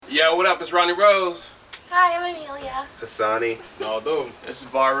Yo, what up? It's Ronnie Rose. Hi, I'm Amelia. Hassani. Aldo. This is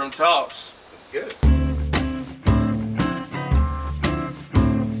Barroom Talks. That's good.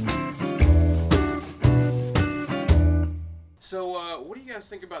 So, what do you guys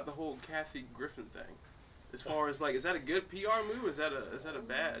think about the whole Kathy Griffin thing? As far as like, is that a good PR move? Or is that a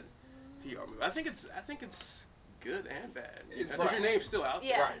bad PR move? I think it's good and bad. It's Because your name's still out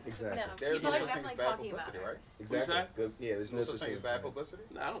there. Yeah. Right. Exactly. No, There's people no are such thing as definitely bad talking about publicity, her. right? Exactly. that? Yeah, there's No such thing as bad publicity?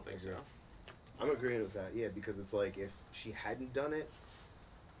 No, I don't think so. I'm agreeing with that. Yeah, because it's like if she hadn't done it,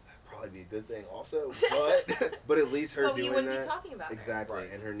 that'd probably be a good thing also. But at least her Well, doing you wouldn't that be talking about her. exactly,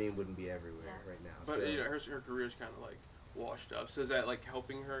 Right. and her name wouldn't be everywhere Yeah. right now. But so her career's kind of like washed up. So is that like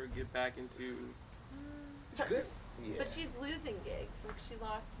helping her get back into? good. Yeah. But she's losing gigs. Like she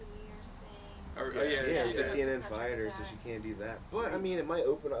lost the New Year's thing. Or, yeah, yeah. so yeah. CNN fired her, so she can't do that. But I mean, it might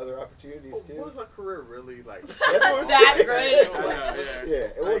open other opportunities too. Was her career really like That's what I'm That saying. great. Yeah,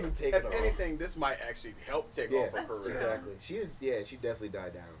 it wasn't taken If off. anything, this might actually help take off her That's career. true. Exactly. She definitely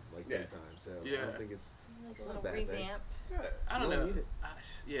died down like Yeah. big time. So I Yeah. don't think it's Like It's a not a little bad thing. revamp. Yeah. I don't She know. don't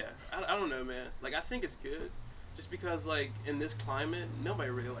need it. I don't know, man. Like, I think it's good. Just because, like, in this climate, nobody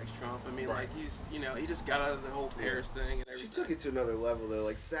really likes Trump. I mean, Right. like, he's, he just got out of the whole Paris thing and everything. She took it to another level though.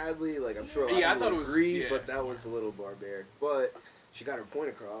 Like sadly, like I'm sure a lot Yeah, I of thought people it was- agree, yeah. but that was a little barbaric. But she got her point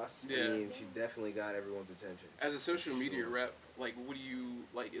across. Yeah. I mean, she definitely got everyone's attention. As a social media rep, like, what do you,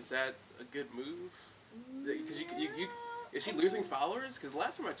 like, is that a good move? Because you is she losing followers? Because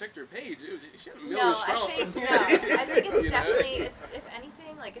last time I checked her page, she had a million No, strong. I think it's You know? definitely if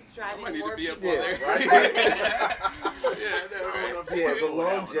anything, like it's I driving might need more to be up people. on there. Right? Yeah, but People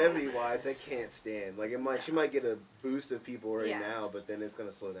now, longevity wise, I can't stand. Like she might get a boost of people right Yeah. now, but then it's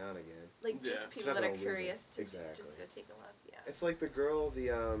gonna slow down again. Like Yeah. just She's people not that are gonna lose it. curious to Exactly. just go take a look. Yeah. It's like the girl,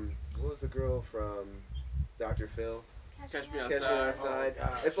 what was the girl from Dr. Phil? Catch Me Catch Me Outside. Outside. Oh,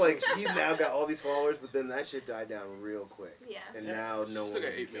 gosh. It's like she now got all these followers, but then that shit died down real quick. Yeah. And Yeah. now She no still one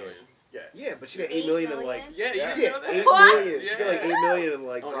got 8 cares. million. Yeah. Yeah, but she got 8 8 million in like million? Yeah, you Yeah. didn't Yeah, know that? 8 What? million. She got like 8 million in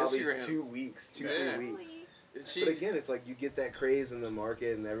like On probably Instagram. 2 weeks, Yeah. 3 weeks. And She, But again, it's like you get that craze in the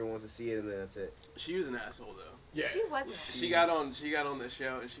market and everyone wants to see it, and then that's it. she was an asshole though. Yeah. She wasn't. She got on the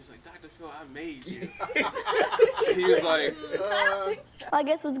show and she's like, Dr. Phil, I made you. And he was like, I don't think so. Well, I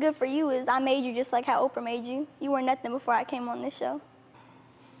guess what's good for you is I made you just like how Oprah made you. You were nothing before I came on this show.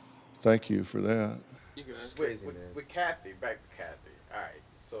 Thank you for that. you good. Crazy, with, man. with Kathy, back to Kathy. All right.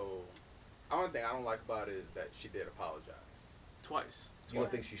 So, the only thing I don't like about it is that she did apologize. Twice. You don't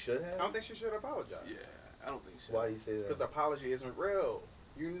think she should I have? don't think she should apologize. Yeah, I don't think so. Why do you say Because that? the apology isn't real.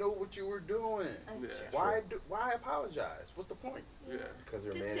 You know what you were doing. That's Yeah. true. Why apologize? What's the point? Yeah. Because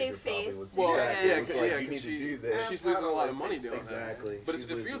her To manager save probably face. was Well, exactly. yeah, It was yeah, like, 'cause you need she- to do this. She's losing a lot of money doing Exactly. that. But She's it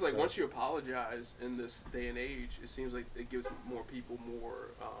losing feels like stuff. once you apologize in this day and age, it seems like it gives more people more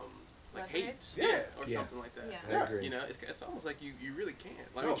like hate, Leverage? Yeah. or Yeah. something like that. Yeah. I agree. You know, it's almost like you really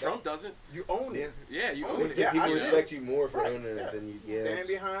can't. Like, No, Trump doesn't. You own it. Yeah, you Oh, own it. yeah, people I respect you more for Right, owning yeah. it than you. You Yeah, stand that's-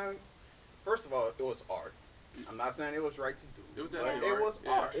 behind. First of all, it was art. I'm not saying it was right to do. It was but definitely it art. was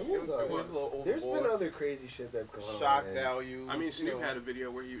Yeah. art. It was art. It was a little overboard. There's been other crazy shit that's gone on. shock man. value. I mean, you Snoop know. had a video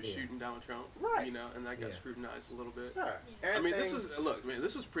where he was Yeah. shooting Donald Trump, Right. You know, and that got Yeah. scrutinized a little bit. Yeah. I mean, this Everything- was look, man,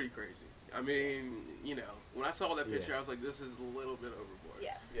 this was pretty crazy. I mean, you know, when I saw that picture, Yeah. I was like, this is a little bit overboard.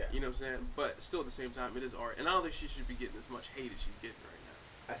 Yeah. Yeah. You know what I'm saying? But still, at the same time, it is art, and I don't think she should be getting as much hate as she's getting right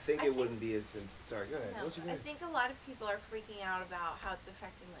I think I it think- wouldn't be as. Sorry, go ahead. No, What you I mean? think a lot of people are freaking out about how it's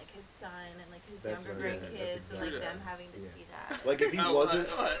affecting like his son and like his That's younger right, yeah, grandkids that's and exactly like right. them having to Yeah. see that. Like if he What? wasn't,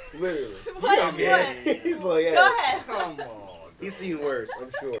 What? literally. What? Yeah. He's like, yeah. Go ahead. Come on. He's seen worse,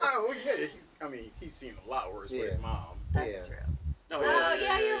 I'm sure. Oh, yeah. I mean, he's seen a lot worse with his Yeah. mom. That's Yeah. true. now. Oh,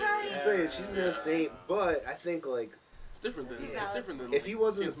 yeah, you're right. I'm saying she's no saint, but I think like It's different than Yeah. it's different than if he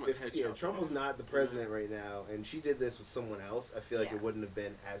wasn't, as much if headshot Trump was on. not the president right now, and she did this with someone else, I feel like Yeah. it wouldn't have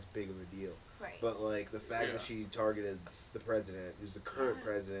been as big of a deal. Right. But like the fact Yeah. that she targeted the president, who's the current Yeah.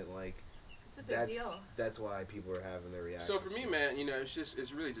 president, like It's a big deal. that's why people are having their reactions. So for me, to it. man, you know,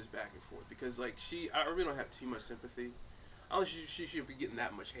 it's really just back and forth because like I really don't have too much sympathy. I don't think she should be getting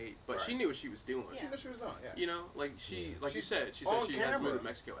that much hate, but she Right. knew what she was doing. She knew she was done. Yeah. You know, like she, like She's you said, she on has to camera. move to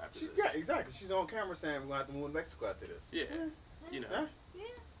Mexico after She's, this. yeah, exactly. She's on camera saying we're gonna have to move to Mexico after this. Yeah. You know. Yeah. Yeah.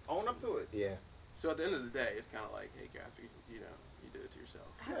 Own up to it. Yeah. So at the end of the day, it's kind of like, hey, Kathy, you know, you did it to yourself.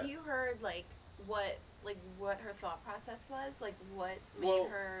 Have Yeah. you heard like what her thought process was? Like what made Well,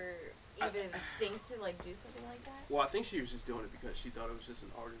 her even think to like do something like that? Well, I think she was just doing it because she thought it was just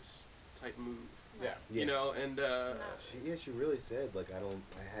an artist type move. Yeah. You know, and She really said like I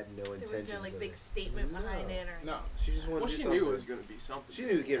had no There intentions. was no like of big it. statement behind No. it or No. She just wanted well, to do she knew something. it was going to be something. She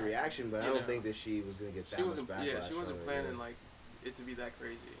knew to get a reaction, but I You don't know. think that she was gonna get that She much wasn't. backlash. Yeah, she wasn't from it, planning yeah. like it to be that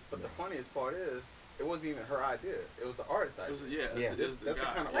crazy. But the funniest part is, it wasn't even her idea. It was the artist's It idea. was, yeah, Yeah. it was That's the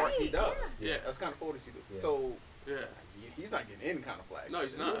guy. kind of art he Right, does. yeah. That's the kind of photos he does. Yeah. So Yeah. he's not getting any kind of flag. No,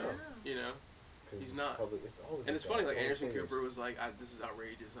 he's for not. this. You know. 'Cause He's it's not. Public, it's always And like it's funny, that. like All Anderson fingers. Cooper was like, "This is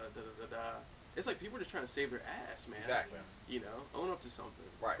outrageous." It's like people are just trying to save their ass, man. Exactly. You know, own up to something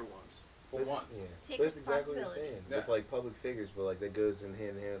Right. for once. For That's- once. Yeah. Take But it's exactly what you're responsibility. saying. Yeah. With like public figures, but like that goes in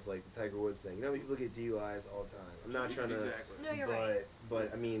hand with like the Tiger Woods thing. You know, people get DUIs all the time. I'm not trying to, Exactly. No, you're but right.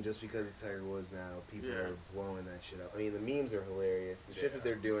 but I mean, just because it's Tiger Woods now, people Yeah. are blowing that shit up. I mean, the memes are hilarious. The shit Yeah. that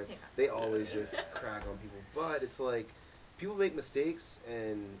they're doing, Yeah. they always Yeah. just crack on people. But it's like people make mistakes,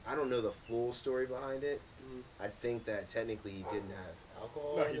 and I don't know the full story behind it. Mhm. I think that technically he didn't have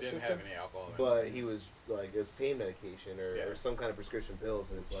alcohol. No, in he the didn't system, have any alcohol in But his he was like, it was pain medication or, Yeah. or some kind of prescription pills,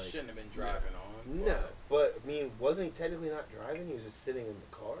 and it's like. shouldn't have been driving on. No, but I mean, wasn't he technically not driving? He was just sitting in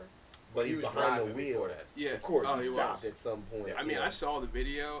the car, but he he's was behind the driving wheel. before that. Yeah. Of course, Oh, he he stopped was. at some point. I mean, yeah. I saw the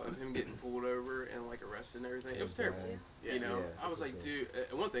video of him getting pulled over and like arrested and everything. It was terrible. bad. You know, Yeah, I was that's like, insane.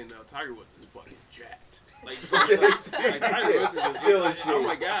 dude. One thing though, Tiger Woods is fucking jacked. Like Tiger Woods is just, Still in shape. oh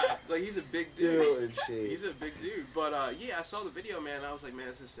my god, like he's a big dude. Still in shape. He's a big dude. But yeah, I saw the video, man. I was like, man,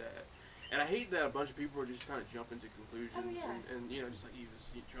 this is sad. And I hate that a bunch of people are just trying to jump into conclusions Oh, yeah. and you know, just like he's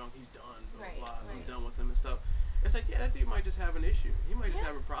drunk, he's done, blah Right, blah, blah. I'm right. done with him and stuff. It's like, yeah, that dude might just have an issue. He might just Yeah.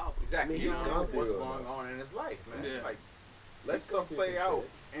 have a problem. Exactly. I mean, You he's don't gone know through what's it, going though. on in his life, man. Yeah. Like, let He's stuff gone through play some out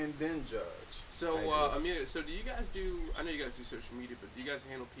shit. and then judge. So, I agree. Amelia, so do you guys do? I know you guys do social media, but do you guys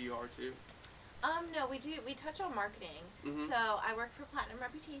handle PR too? No, we do. We touch on marketing. Mhm. So I work for Platinum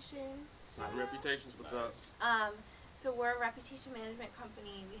Reputations. Platinum Reputations, what's Nice. So we're a reputation management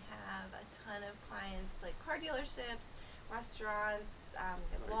company. We have a ton of clients like car dealerships, restaurants, we have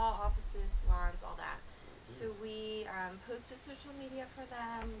Nice. law offices, salons, all that. So we post to social media for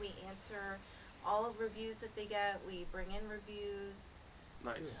them. We answer all of reviews that they get. We bring in reviews.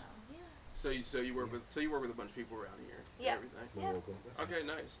 Nice. So, yeah. So you work with a bunch of people around here. and Yeah. Everything. We're Yeah. local. Okay,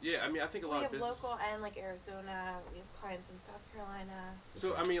 nice. Yeah, I mean, I think a We lot have of business. local and like Arizona. We have clients in South Carolina.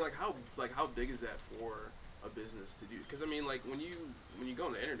 So I mean, like how big is that for a business to do? Because I mean, like when you go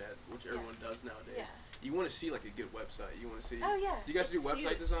on the internet, which everyone does nowadays, Yeah. you want to see like a good website. You want to see. Oh yeah. You guys do It's website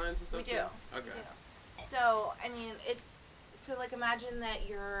huge. designs and stuff We too? do. Okay. We do. So I mean, so like imagine that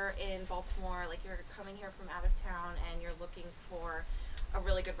you're in Baltimore, like you're coming here from out of town, and you're looking for a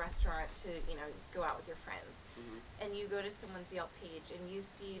really good restaurant to go out with your friends, Mhm. and you go to someone's Yelp page and you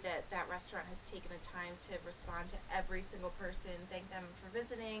see that that restaurant has taken the time to respond to every single person, thank them for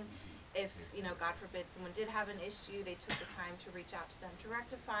visiting. If God forbid someone did have an issue, they took the time to reach out to them to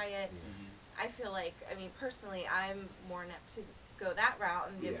rectify it. I feel like, I mean, personally, I'm more inept to go that route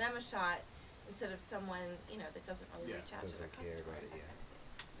and give Yeah. them a shot instead of someone, that doesn't really Yeah, reach out to their doesn't care customers. about it, that yeah.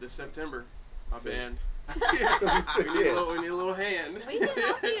 kind This September, my So- band. So, we need yeah. a little hand. of thing. We can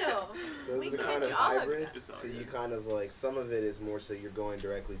help you. So We is it can kind get of you all hooked hybrid? up. It's all So you good. kind of like, some of it is more so you're going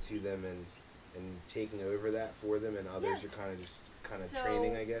directly to them and taking over that for them, and others Yeah. you're kind of just So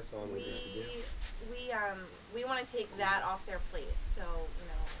training, I guess, on what they should do. we want to take that off their plate. So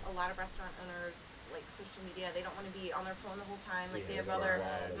a lot of restaurant owners like social media. They don't want to be on their phone the whole time. Like Yeah, they have they got other a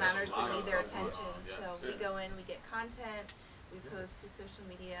lot of- matters That's a that lot need their of attention. stuff going on, So yes. we go in, we get content, we post to social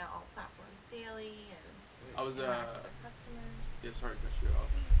media, all platforms daily, and I was interact with our customers. yeah, sorry to cut you off.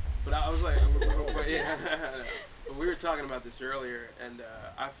 But I was like, but yeah, but we were talking about this earlier, and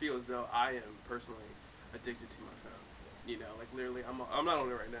I feel as though I am personally addicted to my phone. Like literally, I'm not on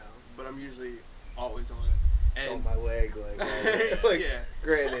it right now, but I'm usually always on it. It's And on my leg, like yeah.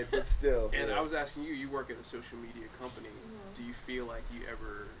 granted, but still. And yeah. I was asking you, you work at a social media company. Mhm. Do you feel like you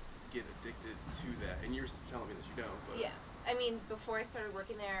ever get addicted to that? And you were telling me that you don't. But Yeah. I mean, before I started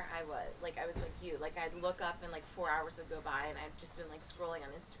working there, I was like you. Like, I'd look up and, 4 hours would go by, and I've just been, scrolling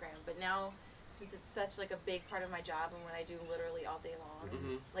on Instagram. But now, since it's such, a big part of my job and what I do literally all day long,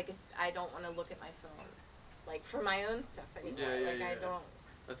 Mhm. I don't want to look at my phone, for my own stuff anymore. Yeah, I yeah. don't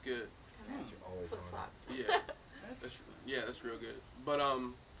That's good. kind You're always of on it. flip-flop. Yeah, that's real good. But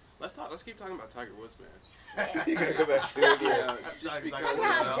let's keep talking about Tiger Woods, man. You gotta go back to it. Yeah, just Talk because. Talk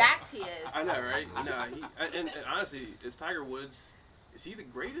about about how jacked he is. I know, right? No, and honestly, is Tiger Woods? Is he the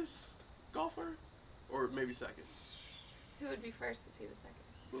greatest golfer, or maybe second? Who would be first if he was second?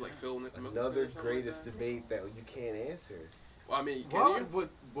 With like Phil Mickelson or Another something greatest like that? debate that you can't answer. Well, I mean, can Well, you?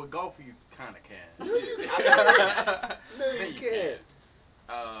 with golf, you kind of can. No, you you can't. can't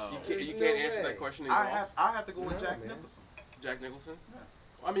There's answer no that way. question in I golf. have to go with No, Jack man. Nicholson. Jack Nicholson.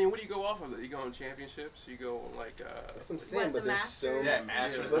 I mean, what do you go off of? You go on championships? You go on like That's what I'm saying, What, but the there's Masters? so Yeah,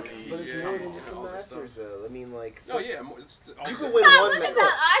 Masters. But, I mean, but it's yeah, more come than just on, the all this Masters, though. I mean, like, no, yeah, it's all you the- can win Ah, one. look at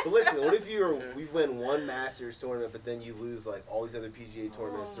that. But listen, what if Yeah. we win one Masters tournament, but then you lose like all these other PGA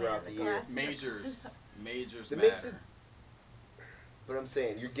tournaments Oh, throughout man, the the year? glass- Majors That matter. makes it. But I'm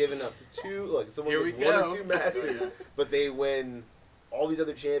saying you're giving up two. Like someone Here we gets one go. or two Masters, but they win all these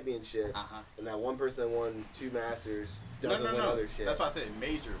other championships, Uh-huh. and that one person that won two Masters doesn't no. win other shit. That's why I said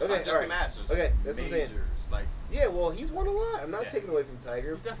majors, Okay, not just alright. the Masters. Okay, that's what I'm majors. saying. Like, Yeah, well, he's won a lot. I'm not Yeah. taking away from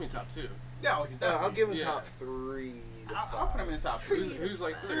Tiger. He's definitely top 2. yeah, he's definitely. I'll give him yeah. top 3 to 5. I'll put him in the top 3. Who's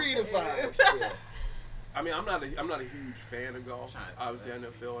like 3 to 5. Yeah. I mean, I'm not a huge fan of golf. Trying to Obviously, I know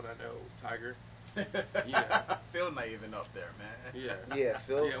let's Phil and I know Tiger. Yeah. Phil not even up there, man. Yeah. Yeah,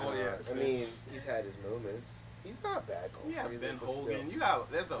 Phil's Yeah, well, not. yeah, I mean, he's had his moments. He's not a bad golfer. Yeah, either, Ben but Hogan. still. You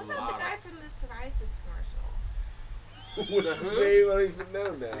got. There's a What about lot. the guy from the psoriasis commercial? What's his name? I don't even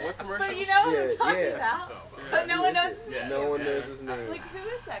know now. What commercial? But you know what I'm Shit, talking yeah. about. Talk about But it. no one knows his Yeah. name. No one Yeah. knows his name. Like, who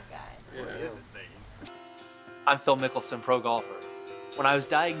is that guy? Yeah. What is his name? I'm Phil Mickelson, pro golfer. When I was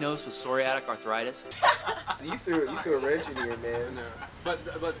diagnosed with psoriatic arthritis, So you threw a wrench in here, I man. know. But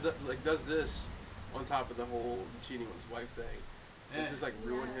like, does this on top of the whole cheating on his wife thing? Does this like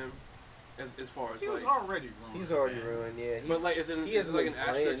ruin him? As far as He was like, already ruined. He's already man. ruined. Yeah. but like, is it he is it hasn't like an been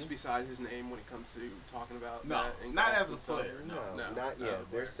playing. asterisk beside his name when it comes to talking about No, that? in not golf as a and stuff? player, No, No, not no,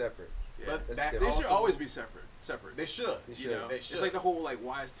 yet. They're right. separate. Yeah. But That's that different. They should also- always be separate. They should. They You should. know, They it's should. like the whole like,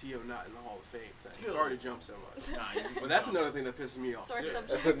 why is T.O. not in the Hall of Fame thing? Good. Sorry to jump so much. Nah, you- But that's another thing that pisses me off Source too.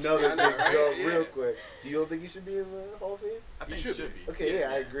 subject. That's another I know, big right? jump, Yeah. real quick. Do you don't think he should be in the Hall of Fame? I think He he should should be. be. Okay,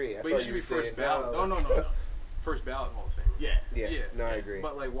 yeah, I agree. I But he thought should you be were saying first ballot. No. First ballot Hall of Fame. Yeah. Yeah. No, I agree.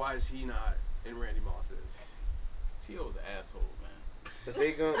 But like, why is he not in Randy Moss's? T.O.'s an asshole, man. But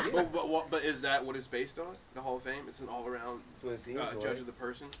they going. Yeah, But is that what it's based on? The Hall of Fame? It's an all-around that's what it seems like. judge of the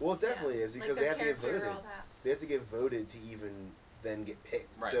person. Well, it definitely is because Like they have to get their voted. character, all that. They have to get voted to even then get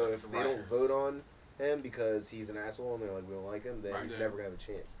picked. Right, So like if the they don't writers. vote on him because he's an asshole and they're like, we don't like him, then Right. he's Yeah. never gonna have a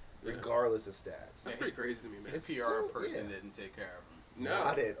chance, Yeah. regardless of stats. That's pretty crazy to me, man. His It's PR so- person yeah. didn't take care of him. No,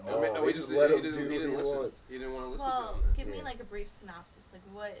 Not at I mean, all. we They just just let he him didn't, do he didn't what he listen. wants. He didn't want to listen Well, to him. give me Yeah. like a brief synopsis. Like,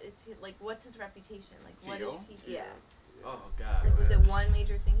 what is he like? What's his reputation? Like, what T.O.? is he? Yeah. Oh God. Like, was man. it one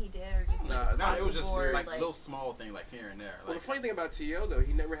major thing he did, or just Nah, like, nah, No, it was just board, like little small thing, like here and there. Well, Like the funny thing about T.O. though,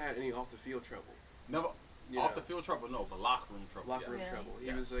 he never had any off the field trouble. never You off know. the field trouble, no, but locker room trouble. Locker room yes. trouble. He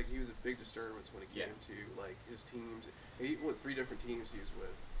Yes. was like he was a big disturbance when it Yeah. came to like his teams. He what 3 different teams he was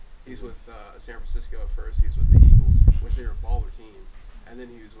with. He's with San Francisco at first. He was with the Eagles, which they were a baller team, and then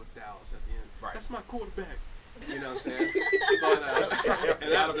he was with Dallas at the end. Right. That's my quarterback. You know what I'm saying? But,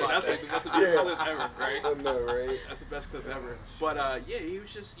 and that's the best clip ever, right? I know, right? That's the best clip ever. But yeah, he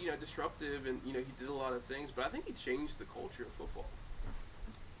was just disruptive, and he did a lot of things. But I think he changed the culture of football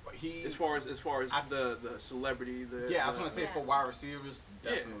But he as far as the celebrity. I was gonna say Yeah. for wide receivers,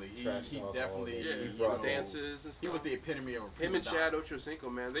 Yeah. definitely Trash he talk, definitely all Yeah, He he brought dances and stuff. he was the epitome of a him prima and Chad donna.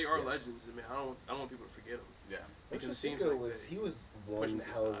 Ochocinco, man, they are Yes. legends. I mean, I don't want people to forget them. Yeah. Because it seems Ochocinco like was they he was push one him to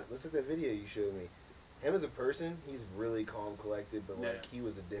the hell. side. Let's look at that video you showed me. Him as a person, he's really calm, collected, but like Yeah. he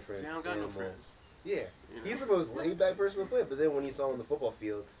was a different See, I don't got no animal. friends. Yeah, You know? he's the most laid back person to play. But then when you saw him on the football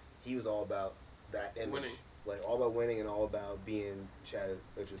field, he was all about that image, Winning. like all about winning and all about being Chad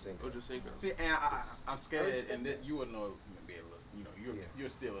Ochocinco. Ochocinco. See, and I'm scared, respect and that. you would know, be able to, you're Yeah. you're a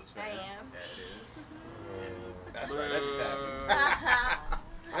Steelers fan. I am. Yeah, it is. Yeah. That's right. That just happened.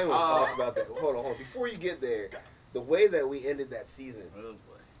 I don't want to talk about that. Hold on. Before you get there, the way that we ended that season. Oh boy.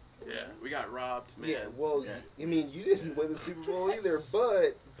 Yeah, we got robbed, man. Yeah, well, Yeah. I mean, you didn't win the Super Bowl either,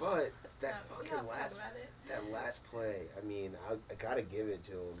 but that We fucking don't talk last about it. that last play. I mean, I gotta give it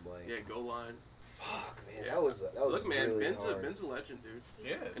to him. Like, Yeah, goal line. fuck, man, Yeah. that was Look, man, really Ben's hard. a legend, dude,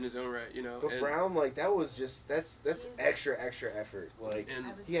 Yes. in his own right. But and, Brown, like, that was just that's He's- extra effort. Like, and I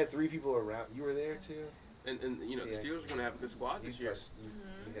was- he had 3 people around. You were there too. and the See, Steelers are gonna have a good squad You this year. touched.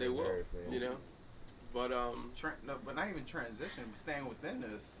 You hit They a will, nerve, man. But No, but not even transition. But staying within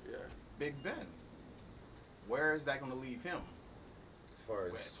this, yeah. Big Ben. Where is that going to leave him? As far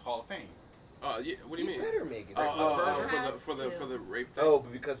as Well, it's Hall of Fame. Yeah. What do you he mean? better make it. Roethlisberger for the has to. rape thing. Oh,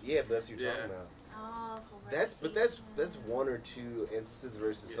 but because but that's what you're Yeah. talking about. Oh, for That's reputation. 1 or 2 instances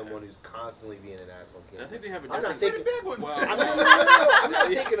versus Yeah. someone who's constantly being an asshole. And I think they have a I'm not different. taking. big one. Well, I'm not, I'm not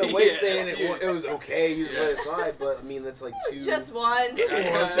taking away Yeah, saying yeah. it was okay. You just let it Yeah. slide, but I mean that's like 2. It's just one. Just one,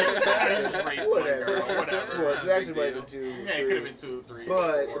 just- Rape one whatever. girl, Just whatever. one. It's actually Big might have deal. been 2. Yeah, it could have been 2, 3.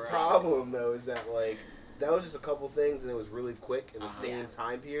 But 4, the problem though is that like that was just a couple things and it was really quick in the Uh-huh. same Yeah.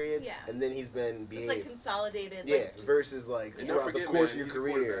 time period. Yeah. And then he's been It's behaved. like consolidated. Yeah. Like, just, Versus like And don't throughout the forget, course man, of your he's a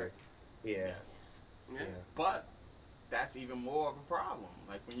career. quarterback. Yeah. Yes. Yeah. Yeah. But that's even more of a problem.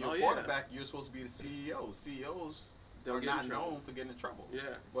 Like when you're a quarterback, you're supposed to be the CEO. CEOs are not known for getting in trouble. Yeah.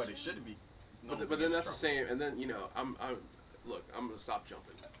 Well, they shouldn't be. But then that's the same. And then I'm gonna stop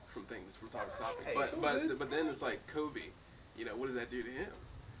jumping from topic to topic. Hey, but then it's like Kobe. What does that do to him?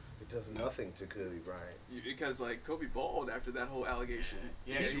 It does nothing to Kobe Bryant. Because like Kobe balled after that whole allegation.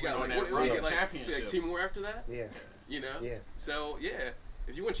 Yeah, he got got like championship. Like 2 more after that. Yeah. Yeah. So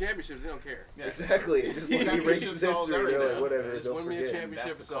if you win championships, they don't care. Yeah. Exactly. It's just like erases history. They're like, whatever. Just don't win forget. me a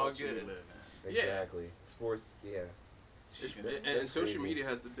championship. It's all good. Exactly. Sports. Yeah. And social media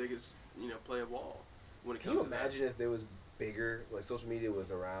has the biggest play of all when it Can comes you to imagine if there was bigger, like social media was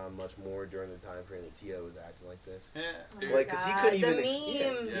around much more during the time frame that T.O. was acting like this? Yeah. Oh Like, because he couldn't even,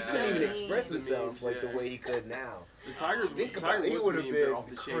 memes. he couldn't even express The himself memes, like the way he could now. The Tiger He Woods would have memes are been off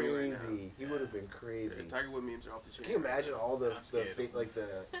the chain right now. crazy. He would have been crazy. Yeah, Tiger Woods memes are off the chain. Can you imagine all the scared the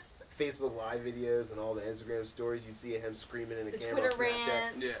Facebook Live videos and all the Instagram stories? You'd see him screaming in the camera Twitter on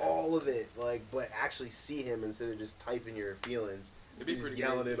Snapchat. rants. All of it, but actually see him instead of just typing your feelings. It'd be Just pretty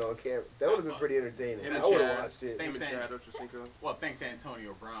yelling crazy. it on camera. That would have been pretty entertaining. Him I and would have Chad. watched it. Thanks, Him and Dan. Chad Ochocinco. Well, thanks to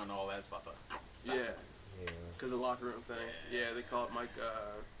Antonio Brown, all that's about to stop. Yeah, Yeah. because the locker room thing. Yeah, they call it Mike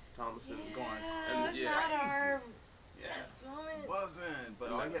Thomason going. Yeah, And not our Yeah. best moment. Wasn't, but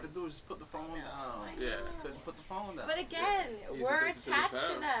all you had to do was just put the phone down. I Yeah. know. Couldn't put the phone down. But again, He's we're addicted the attached to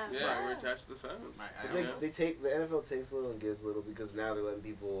phone. them. Yeah, we're attached to the phones. Right, But I know. they take the NFL takes little and gives little because now they're letting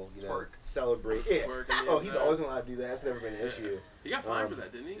people Twerk. celebrate. Yeah. Twerk in the Oh, end he's zone. always gonna have to do that. That's never been an Yeah. issue. He got fined Um, for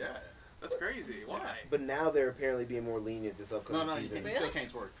that, didn't he? Yeah. That's crazy. Why? But now they're apparently being more lenient this upcoming No, season. you still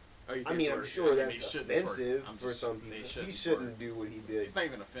can't twerk. Oh, you I can't mean, I'm twerk. sure They that's shouldn't twerk. offensive I'm for just- some they people. shouldn't He shouldn't twerk. do what he did. It's not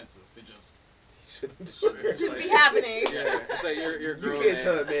even offensive. It just He shouldn't do It's it. It should be like- happening. Yeah, it's like you're a You grown can't man.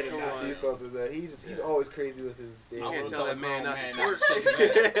 tell a man to Come not on. do something that he's always crazy with his You damn. I can't will tell that a man grown not to man not twerk. to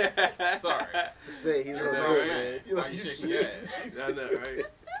shake his ass. Sorry. Just say he's a I know, grown right? man. Why you shaking your ass? I know, right?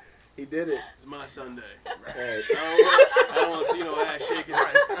 He did it. It's my Sunday. Hey. I don't want to see no ass shaking.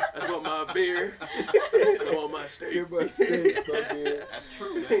 I just want my beer. I want my steak. Give my steak, my beer. That's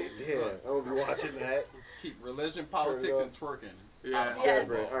true, man. Yeah, I'm gonna be watching that. Keep religion, politics, up. and twerking. Yeah. out of Yes.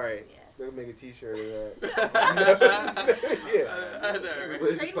 football. All right, Yeah. they'll make a T-shirt of that. I Yeah. know, right?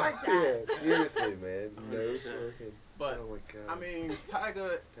 Listen, Trademark yeah, that. seriously, man. No 100%. twerking. But Oh my god. I mean,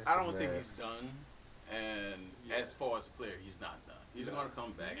 Tiger, That's I a don't think mess. he's done. And Yeah. as far as a player, he's not done. He's No. going to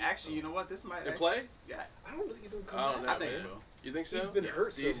come back. Actually, you know what? This might And actually, play? Yeah, I don't think he's gonna come I don't back. know, I think man. he will. You think so? He's been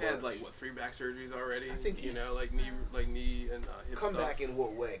hurt so He's had much. like what 3 back surgeries already. I think you he's- know, like knee and hip Come stuff. back in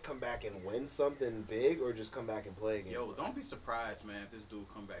what way? Come back and win something big, or just come back and play again? Yo, don't be surprised, man, if this dude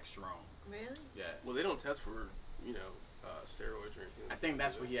come back strong. Really? Yeah. Well, they don't test for steroids or anything. I think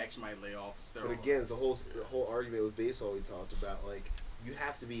that's where he actually might lay off steroids. But again, it's the whole argument with baseball we talked about. Like, you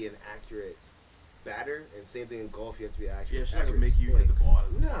have to be an accurate batter, and same thing in golf. You have to be accurate. Yeah, it's not gonna accurate make you swing. hit the ball out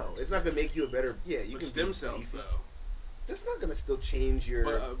of the No, park. it's not gonna make you a better. Yeah, you With can stem be cells beefy. though. That's not gonna still change your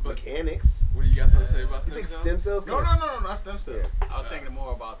But- mechanics. What do you got something to say about You stem think cells? stem cells? No, gonna- not stem cell. Yeah. I was thinking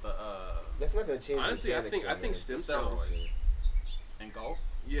more about the That's not gonna change. the Honestly, I mechanics think of it. stem cells. steroids in golf.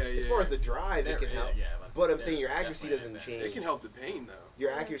 Yeah. As far as the drive, it can help. let's But say I'm saying your there's accuracy definitely doesn't that. change. it can help the pain though.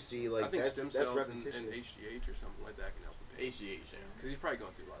 Your accuracy, I like think that's stem that's cells repetition. and HGH or something like that can help the pain. HGH, yeah. Because he's probably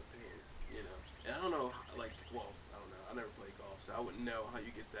going through a lot of pain, you know. And I don't know, like, well, I don't know. I never played golf, so I wouldn't know how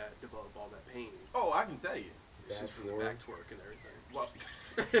you get that, develop all that pain. Oh, I can tell you. It's Bad just from the form. back twerk and everything. Well,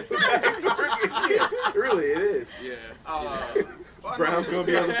 Yeah, really, it is. Yeah. well, Brown's no, gonna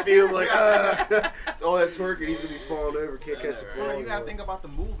be on the field like all that twerking. He's gonna be falling over, can't I catch know, the right? ball. Well, you gotta think about the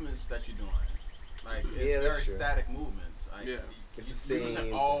movements that you're doing. Like it's Yeah, that's very true. static movements. Like, Yeah. It's you're the using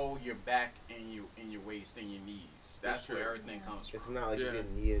same. all your back and your waist and your knees. That's true. where everything comes from. It's not like he's Yeah.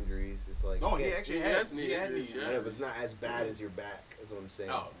 getting knee injuries. It's like No, he yeah, actually He had has knee he had injuries, knee yeah. yeah, but it's not as bad as your back. Is what I'm saying.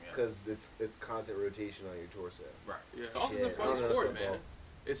 Oh, yeah. Because it's constant rotation on your torso. Right. Yeah. So Golf is a Shit, I fun don't know sport, about man. golf.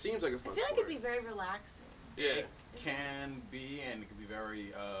 It seems like a I fun feel like sport. it'd be very relaxing. Yeah. It can be, and it can be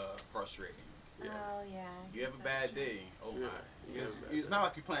very frustrating. Yeah. Oh yeah. I You have a guess bad that's true. day. Oh Yeah, my! you have It's, a bad it's day. not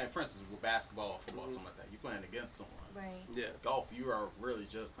like you're playing, for instance, with basketball, football, Mhm. something like that. You're playing against someone. Right. Yeah. Golf, you are really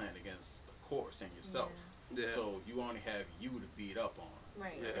just playing against the course and yourself. Yeah. So you only have you to beat up on.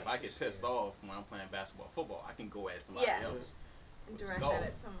 Right. Yeah. If I get pissed off when I'm playing basketball, football, I can go at somebody Yeah. else. And With direct golf, that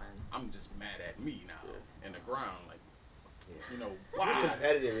at someone. I'm just mad at me now Yeah. in the ground, like Yeah. you know If you're why?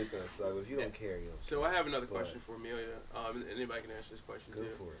 competitive, it's gonna suck. But if you don't care, you don't. So I have another But- question for Amelia. And anybody can answer this question Go too.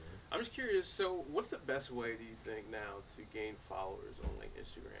 for it, man. I'm just curious. So, what's the best way do you think now to gain followers on like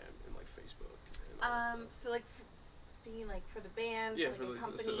Instagram and like Facebook? And all that stuff? So like, speaking like for the band, Yeah, for for like a the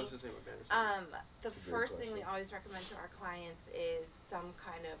company. so let's just say my banners. The That's a great first thing we question. always recommend to our clients is some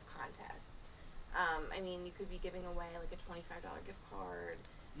kind of contest. I mean, you could be giving away like a $25 gift card,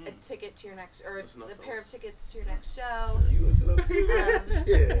 a ticket to your next, or a pair of tickets to your next show. You listen up too, man.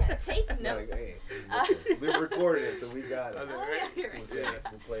 Yeah, take notes. Like, hey, listen, we're recording it, so we got it. Oh, yeah, you're right.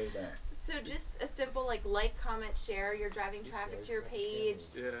 We'll play it back. So just a simple like, comment, share. You're driving traffic to your page.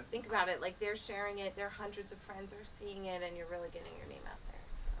 Yeah. Think about it. Like they're sharing it. Their hundreds of friends are seeing it, and you're really getting your name out there.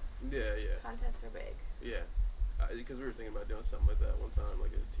 So. Yeah. Contests are big. Yeah. Because we were thinking about doing something like that one time, like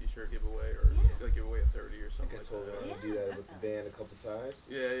a T-shirt giveaway or like give away a 30 or something. I like told that. her to do that with the band a couple times.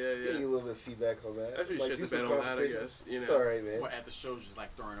 Yeah. Give you a little bit of feedback on that. Actually, like, shit do some depend on that, I competitions. guess. You know. It's alright, man. What, at the shows, just like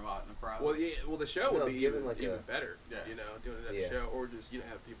throwing them out in the crowd? Well, yeah. Well, the show would be giving even better. Yeah. You know, doing it at the show, or just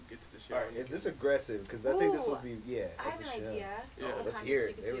have people get to the show. Alright, is this aggressive? Because I think this will be I have an idea. Yeah. Let's hear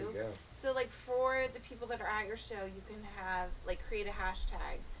it. There we go. So like for the people that are at your show, you can have create a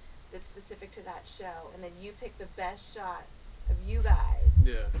hashtag that's specific to that show, and then you pick the best shot of you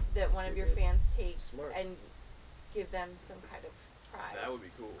guys that one of your fans takes and give them some kind of prize. That would be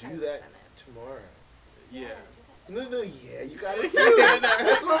cool. Do that tomorrow. Yeah. No, you gotta do it.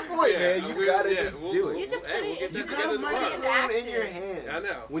 That's my point, man. You gotta just do it. You got a microphone in your hand. I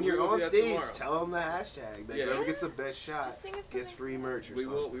know. When you're on stage, tell them the hashtag. That whoever gets the best shot gets free merch or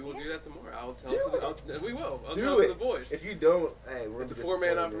something. We will do that tomorrow. I'll tell we will. I'll do tell it to the boys. If you don't, hey, it's a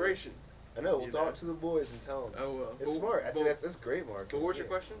 4-man operation. I know. We'll talk to the boys and tell them. Oh, well. It's smart. I think that's great, Mark. But what's your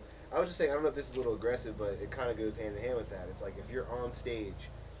question? I was just saying, I don't know if this is a little aggressive, but it kind of goes hand in hand with that. It's like if you're on stage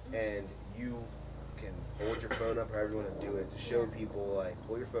and you can hold your phone up, however you want to do it, to show people, like,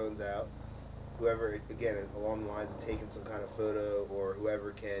 pull your phones out. Whoever, again, along the lines of taking some kind of photo, or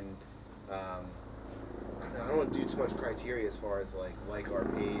whoever can, I don't want to do too much criteria as far as like our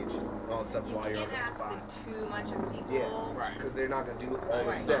page and all that stuff while you're on the spot. You can't ask too much of people. Yeah, right. Because they're not going to do all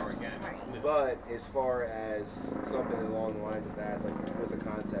the steps. Right. But as far as something along the lines of that, it's like with a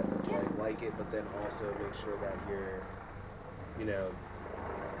contest, it's like it, but then also make sure that you're,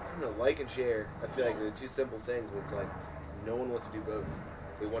 I don't know, like and share. I feel like they're two simple things, but it's like no one wants to do both.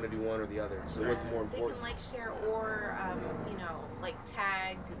 They want to do one or the other. So what's more important? They can share, or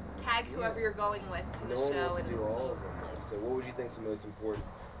tag whoever you're going with to the show. No one wants to and do all of them. So what would you think is the most important?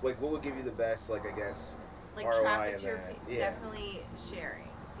 Like, what would give you the best, I guess, ROI traffic in to your that? definitely sharing,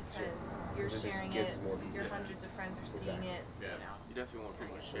 because you're sharing it. Your hundreds of friends are seeing it. Yeah. You definitely want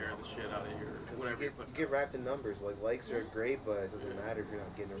people to share the shit out of your whatever. You get wrapped in numbers. Like, likes are great, but it doesn't matter if you're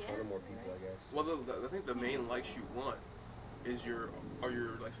not getting in front of more people, I guess. Well, I think the main likes you want is your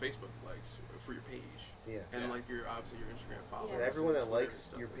Facebook likes for your page. Yeah. And your obviously your Instagram followers. And everyone that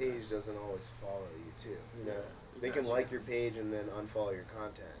likes your page doesn't always follow you too. They can like your page and then unfollow your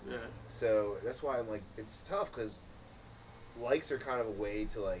content. Yeah. So that's why I'm like, it's tough because likes are kind of a way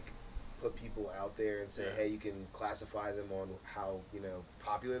to put people out there and say, hey, you can classify them on how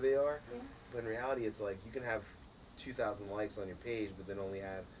popular they are. Yeah. But in reality, it's like you can have 2,000 likes on your page, but then only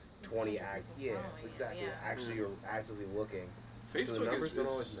have 20 exactly. Yeah. Actually, you're actively looking. Facebook so the numbers don't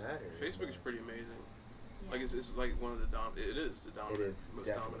always matter. Facebook is pretty amazing. Yeah. It's like one of the most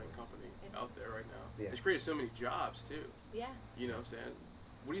dominant company out there right now. Yeah. It's created so many jobs too. Yeah. You know what I'm saying?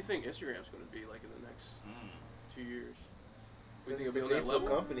 What do you think Instagram's going to be like in the next 2 years? Since it's a Facebook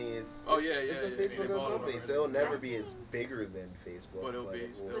company, it's a Facebook company, so it'll never be as bigger than Facebook. But it'll be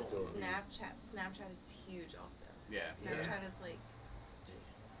still. Snapchat is huge also. Yeah. Snapchat is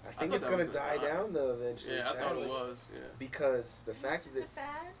I think it's going to die down though eventually. Yeah, I thought it was. Yeah. Because the fact is that a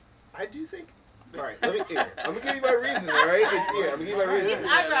fad. I do think. All right, I'm gonna give you my reason. All right, here, I'm gonna give you my reason. His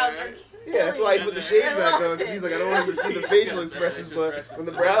eyebrows are. Yeah, that's why I put the shades back on, because he's like, I don't want you to see the facial expressions, but when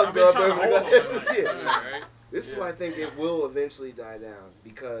the brows go up over the glasses, this is why I think it will eventually die down,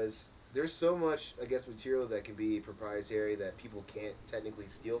 because there's so much, I guess, material that can be proprietary that people can't technically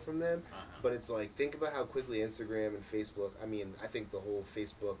steal from them. But it's like, think about how quickly Instagram and Facebook. I mean, I think the whole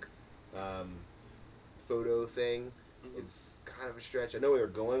Facebook photo thing is kind of a stretch. I know where they're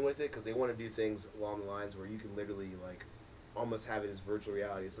going with it because they want to do things along the lines where you can literally almost have it as virtual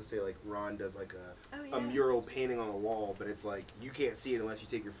reality. So let's say Ron does a mural painting on a wall, but it's you can't see it unless you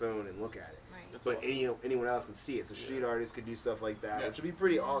take your phone and look at it. Right. But awesome. Anyone else can see it. So street artists could do stuff like that, which would be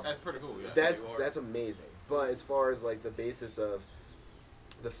pretty awesome. That's pretty cool. Yeah. That's amazing. But as far as the basis of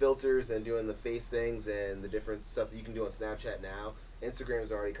the filters and doing the face things and the different stuff that you can do on Snapchat now,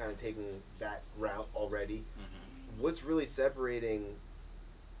 Instagram's already kind of taking that route already. What's really separating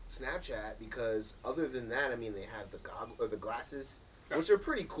Snapchat, because other than that, I mean, they have the glasses, which are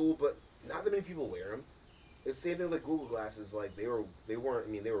pretty cool, but not that many people wear them. It's the same thing with Google glasses. They were way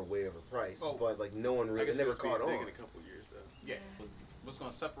overpriced, but no one really never caught on. In a couple of years though. Yeah. What's going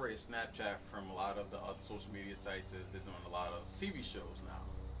to separate Snapchat from a lot of the other social media sites is they're doing a lot of TV shows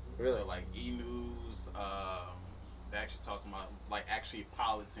now. Really? So like E-News, they actually talking about like actually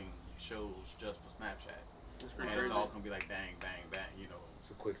piloting shows just for Snapchat. That's pretty And it's crazy. all gonna be like bang, bang, bang, you know.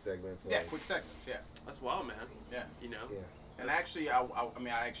 So quick segments. Yeah, like- quick segments, yeah. That's wild, man. Yeah. You know? Yeah. And actually, I mean,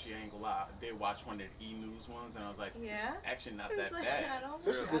 I actually ain't gonna lie. I did watch one of the E-News ones, and I was like, Yeah? it's actually not It's that like, bad. I don't,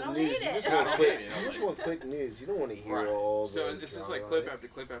 Especially I because don't news, hate you it. just I want don't quick. hate it. You just want quick news. You don't want to hear Right. all. So the it's just drama like of clip it. after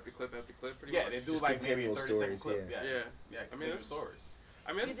clip after clip after clip, pretty Yeah, much. they do Just like maybe a continual 30-second stories, clip. yeah. Yeah, Yeah. yeah, I mean, continuous that's- stories.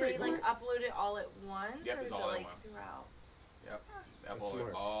 I mean, Do that's they pretty like cool. upload it all at once, Yep, or it's is all it at like once. throughout? Yep, That's upload it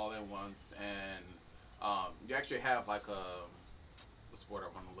smart. all at once, and you actually have like what's the word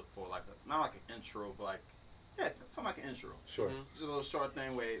I want to look for? Like not like an intro, but like something like an intro. Sure. Mhm. Just a little short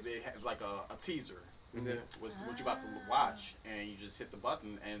thing where they have like a teaser. Yeah. Was what you about to watch, and you just hit the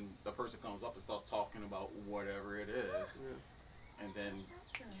button, and the person comes up and starts talking about whatever it is, Yeah. and then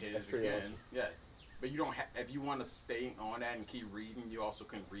hit That's it pretty again. awesome. Yeah, but you don't have. If you want to stay on that and keep reading, you also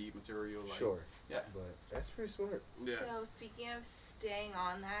can read material. Like, Sure. Yeah. But that's pretty smart. Yeah. So speaking of staying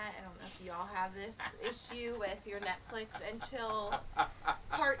on that, I don't know if y'all have this issue with your Netflix and chill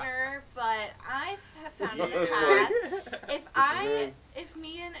partner, but I have found in the past, if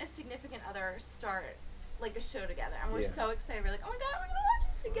me and a significant other start like a show together, and we're Yeah. so excited, we're like, oh my god, we're gonna watch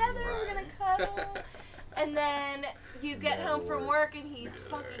this together, we're gonna cuddle, and then you get Never home from works. work and he's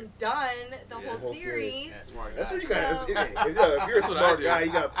fucking done the Yeah. whole Whole series. series. Yeah, smart That's guy. what you got. So- If you're a That's what I smart do. guy,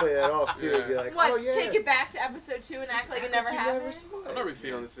 you gotta play that off too. Yeah. And be like, What? oh yeah. Take it back to episode 2 and Just act like it act never you happened. Never saw it. I'm not really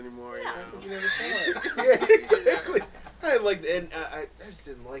feeling this anymore, you Yeah. know. You never saw it. Yeah, exactly. I didn't like the end. I just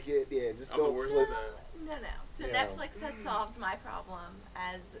didn't like it. Yeah, just I'm the don't worst slip. at that. No. So Yeah. Netflix has solved my problem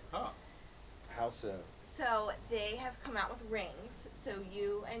as Huh. How so? so they have come out with rings. So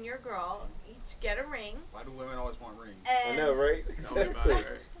you and your girl each get a ring, Why do women always want rings? and I know, right? Tell me about it, right?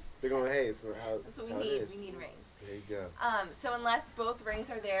 They're going, hey, so how, that's what how we it need. is. We need rings. There you go. So unless both rings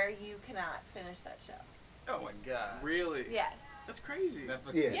are there, you cannot finish that show. Oh my god. Really? Yes. That's crazy.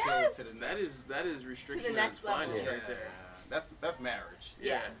 Netflix Yeah. and chill Yes. to the That next. is restriction To the at next its finest level. right there. That's marriage.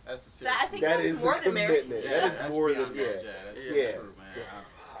 Yeah. Yeah. That's the serious. I think That that's is more a than marriage. commitment. Yeah, That is that's more beyond than marriage. yeah. That's Yeah. so true, man. Yeah.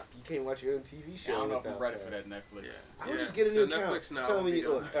 Fuck, you can't watch your own TV show. I don't know if I'm without ready that. for that Netflix. I would Yeah. just get a So new account. Netflix now Tell will me, be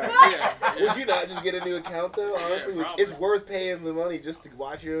look. on. all right. Yeah. Would you not just get a new account though? Honestly, probably. it's worth paying the money just to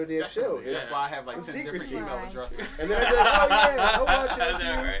watch your own damn show. Definitely. That's Yeah. why I have like In 10 different secrecy. email Right. addresses. And then I'd be like, oh yeah, I'll watch it I with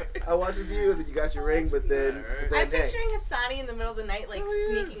know, you. right? I'll watch with you, and then you got your ring, but then, Yeah, right. but then I'm hey. picturing Hassani in the middle of the night, like Oh,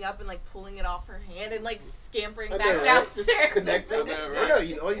 yeah. sneaking up and like pulling it off her hand and like scampering I back know, right? downstairs. Just connect I it. know, I right?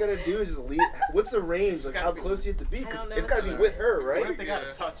 know, all you gotta do is just leave. What's the range? It's Like gotta how be- close you have to be? I Because don't know it's gotta be what with her, What right? if they gotta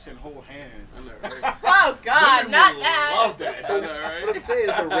Yeah. touch and hold I hands? know, right? Oh God, Women not will that. Love that. I know, right? But I'm saying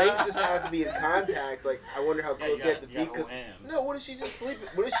if the rings just have to be in contact, like I wonder how Yeah, close you you have gotta- to you be. gotta hold hands. No, what if she just sleeping?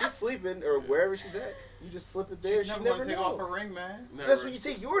 What if she's sleeping or wherever she's at? You just slip it there. She's She never never gonna take know. off her ring, man. So No, that's right. when you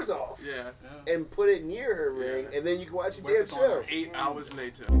take yours off Yeah. Yeah. and put it near her ring, Yeah. and then you can watch your What if damn it's on show. her 8 hours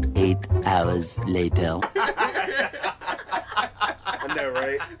later. 8 hours later. I know,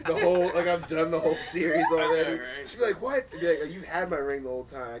 right? The whole I've done the whole series already. right? She'd be like, "What?" I'd be like, oh, "You had my ring the whole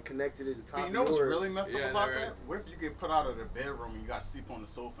time. I connected it to the top But you of know what's yours." really messed up Yeah, about no, right. that? What if you get put out of the bedroom and you gotta sleep on the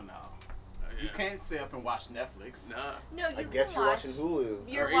sofa now? You Yeah. can't stay up and watch Netflix. Nah. No, you I guess can you're watch. watching Hulu.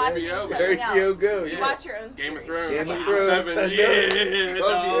 You're Or watching HBO. something Or HBO else. Go, You yeah. watch your own Game of series. Thrones. Game of Season Thrones. 7. I know. Yeah.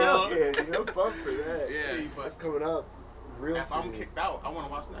 Oh, dog. yeah, you know, bump for that. Yeah. See, but That's coming up real if I'm soon. kicked out, I want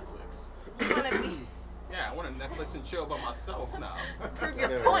to watch Netflix. You want to be Yeah, I want to Netflix and chill by myself now. prove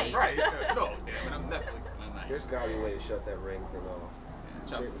your Yeah, point. Right. No, damn it, I'm Netflixing tonight. There's gotta be a way to shut that ring thing off.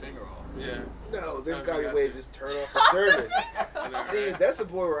 Yeah, chop the finger off. Yeah. No, there's I gotta be a got way you. to just turn off the service. I know, See, right? that's the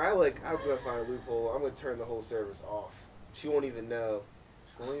point where I'm gonna find a loophole. I'm gonna turn the whole service off. She won't even know.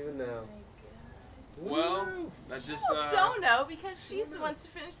 She won't even know. Well, that just So no, because she's the one to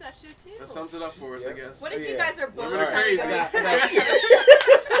finish that show too. that sums it up for us, I Yeah. guess. What if Oh, you yeah. guys are both Women are trying to crazy. go?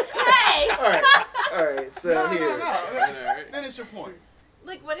 I Hey! all right. So No, here. no, no. I know, right? Finish your point.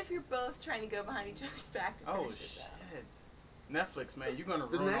 Like, what if you're both trying to go behind each other's back to Oh, finish it shit. though? Netflix, man, you're gonna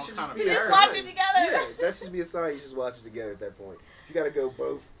Then ruin that all should kind just of be You just a watch sign. it together. Yeah, that should be a sign. You just watch it together at that point. You gotta go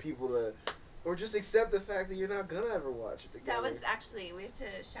both people to, or just accept the fact that you're not gonna ever watch it together. That was actually, we have to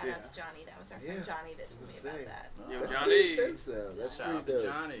shout out to Johnny. That was our friend Yeah, Johnny that I told was me gonna about say. that. Yo, That's Johnny. pretty intense, though. That's Shout out pretty to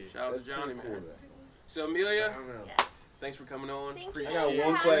dope. Johnny. Shout out That's to Johnny, pretty man. cool, though. So, Amelia, I don't know. Yes. thanks for coming on. Thank Appreciate I got you.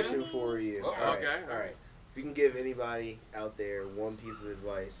 one Yeah. question for you. Oh, All right, okay. All right. If you can give anybody out there one piece of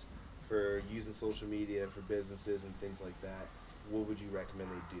advice for using social media for businesses and things like that, what would you recommend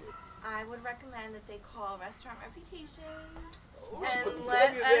they do? I would recommend that they call Restaurant Reputations Oh, she put the and plug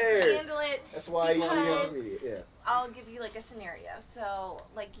let in us there. handle it. That's why you use Because- social media. Yeah. I'll give you like a scenario. So,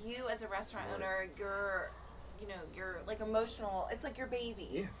 like you as a restaurant Smart. owner, you know, you're like emotional. It's like your baby.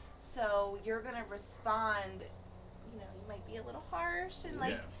 Yeah. So you're gonna respond. You know, you might be a little harsh and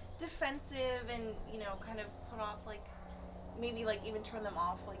like defensive, and you know, kind of put off like maybe like even turn them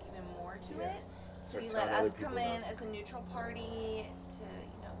off like even more to it. So Start you telling let other us people come not in to. as a neutral party to,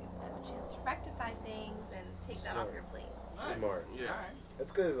 you know, give them a chance to rectify things and take that off your plate. Nice. Smart. Yeah. All right.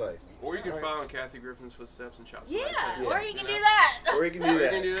 That's good advice. Or you can Alright. follow in Kathy Griffin's footsteps and chop Yeah, some ice. or you can know? do that. Or you can do Or you that.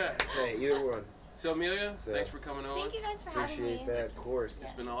 can do that. Hey, either one. So Amelia, So, thanks for coming on. Thank you guys for having Appreciate me. that, of course.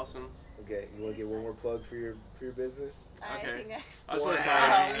 It's been awesome. Okay, you want to get one more plug for your business? I Okay. think I just Wow. want to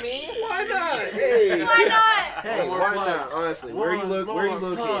Oh, say, me? Why not? Hey, Why not? hey, One more why plug. not? Honestly, where are you One where are you more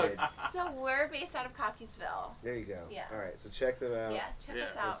located? So we're based out of Cockeysville. There you go. Yeah. All right, so check them out. Yeah, check Yeah. us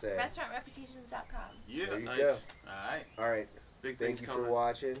out. Let's say. RestaurantReputations.com. Yeah. There you nice. go. All right. All right. Big Thank things you coming. for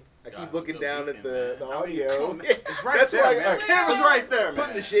watching. I God, keep looking good down at weekend, the man. I mean, audio. come on. It's right That's there, why man. our Camera's right there, man.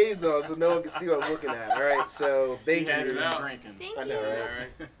 Putting the shades on so no one can see what I'm looking at. All right, so thank He has you. been out. drinking. Thank I you. know, right? All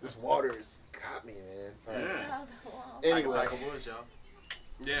right. This water's got me, man. All right. Yeah. Oh, the wall. Anyway. Tiger Woods, y'all.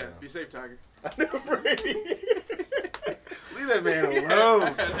 Yeah. Be safe, Tiger. I know, right? Leave that man alone.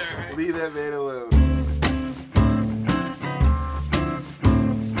 All right. Leave that man alone.